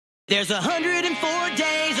There's 104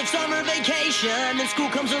 days of summer vacation, and school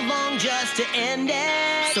comes along just to end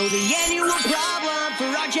it. So the annual problem for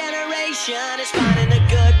our generation is finding a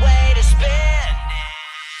good way to spend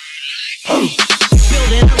it.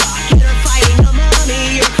 Building a rocket or fighting a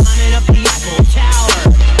mummy, or climbing up the Eiffel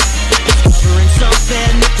Tower, discovering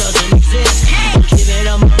something that doesn't exist. Hey, giving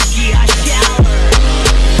a monkey a shower.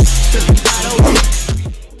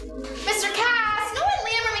 Mr. Cass, Noah and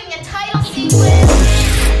Liam are making a title sequence.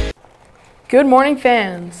 Good morning,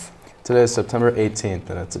 fans. Today is September 18th,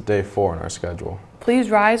 and it's a day 4 in our schedule. Please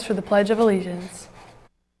rise for the Pledge of Allegiance.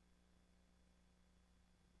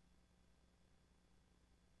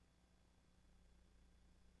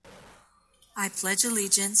 I pledge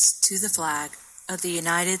allegiance to the flag of the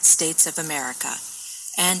United States of America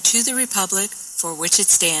and to the republic for which it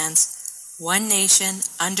stands, one nation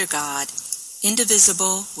under God,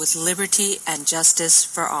 indivisible, with liberty and justice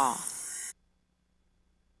for all.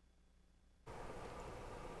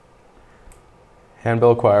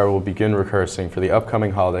 Handbell Choir will begin rehearsing for the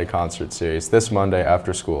upcoming holiday concert series this Monday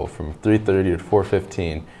after school from 3:30 to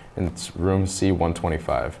 4:15 in room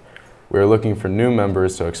C125. We are looking for new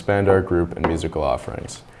members to expand our group and musical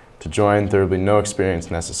offerings. To join, there will be no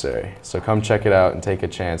experience necessary, so come check it out and take a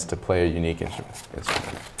chance to play a unique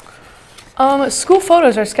instrument. School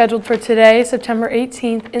photos are scheduled for today, September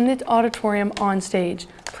 18th, in the auditorium on stage.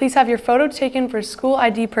 Please have your photo taken for school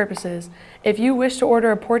ID purposes. If you wish to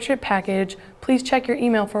order a portrait package, please check your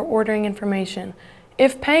email for ordering information.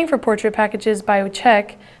 If paying for portrait packages by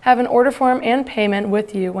check, have an order form and payment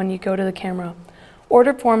with you when you go to the camera.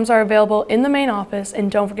 Order forms are available in the main office, and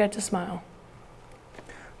don't forget to smile.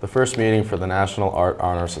 The first meeting for the National Art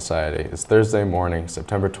Honor Society is Thursday morning,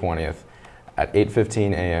 September 20th at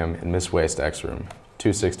 8:15 a.m. in Miss Waste X Room,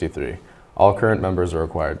 263. All current members are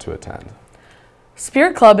required to attend.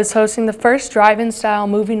 Spirit Club is hosting the first drive-in style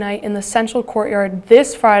movie night in the Central Courtyard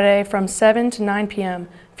this Friday from 7 to 9 p.m.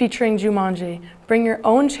 featuring Jumanji. Bring your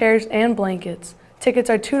own chairs and blankets. Tickets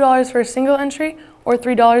are $2 for a single entry or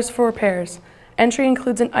 $3 for pairs. Entry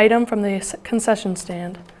includes an item from the concession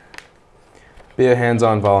stand. Be a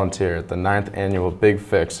hands-on volunteer at the 9th Annual Big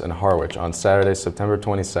Fix in Harwich on Saturday, September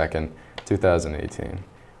 22nd, 2018.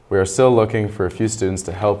 We are still looking for a few students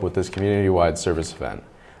to help with this community-wide service event.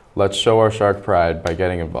 Let's show our shark pride by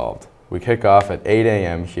getting involved. We kick off at 8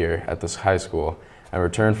 a.m. here at this high school and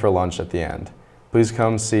return for lunch at the end. Please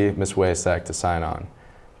come see Ms. Wasak to sign on.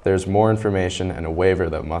 There's more information and a waiver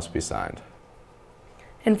that must be signed.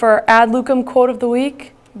 And for our ad lucem quote of the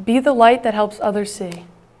week, be the light that helps others see.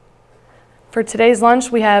 For today's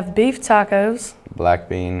lunch, we have beef tacos, Black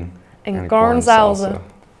bean and corn salsa.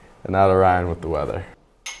 And now to Ryan with the weather.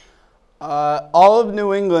 All of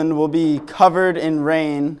New England will be covered in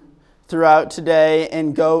rain throughout today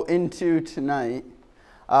and go into tonight.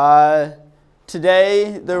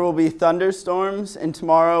 Today there will be thunderstorms, and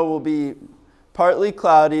tomorrow will be partly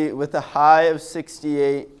cloudy with a high of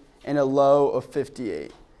 68 and a low of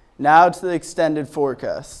 58. Now to the extended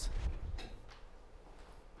forecast.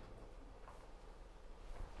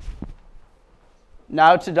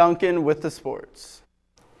 Now to Duncan with the sports.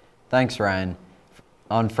 Thanks, Ryan.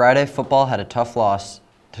 On Friday, football had a tough loss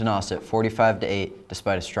to Nauset, 45-8,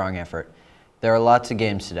 despite a strong effort. There are lots of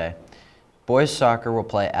games today. Boys soccer will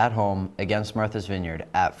play at home against Martha's Vineyard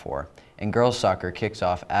at 4, and girls soccer kicks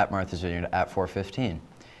off at Martha's Vineyard at 4:15.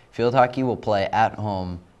 Field hockey will play at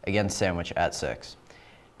home against Sandwich at 6,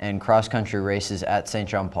 and cross-country races at St.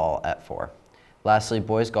 John Paul at 4. Lastly,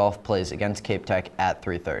 boys golf plays against Cape Tech at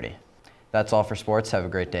 3:30. That's all for sports. Have a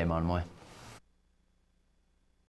great day, Monomoy.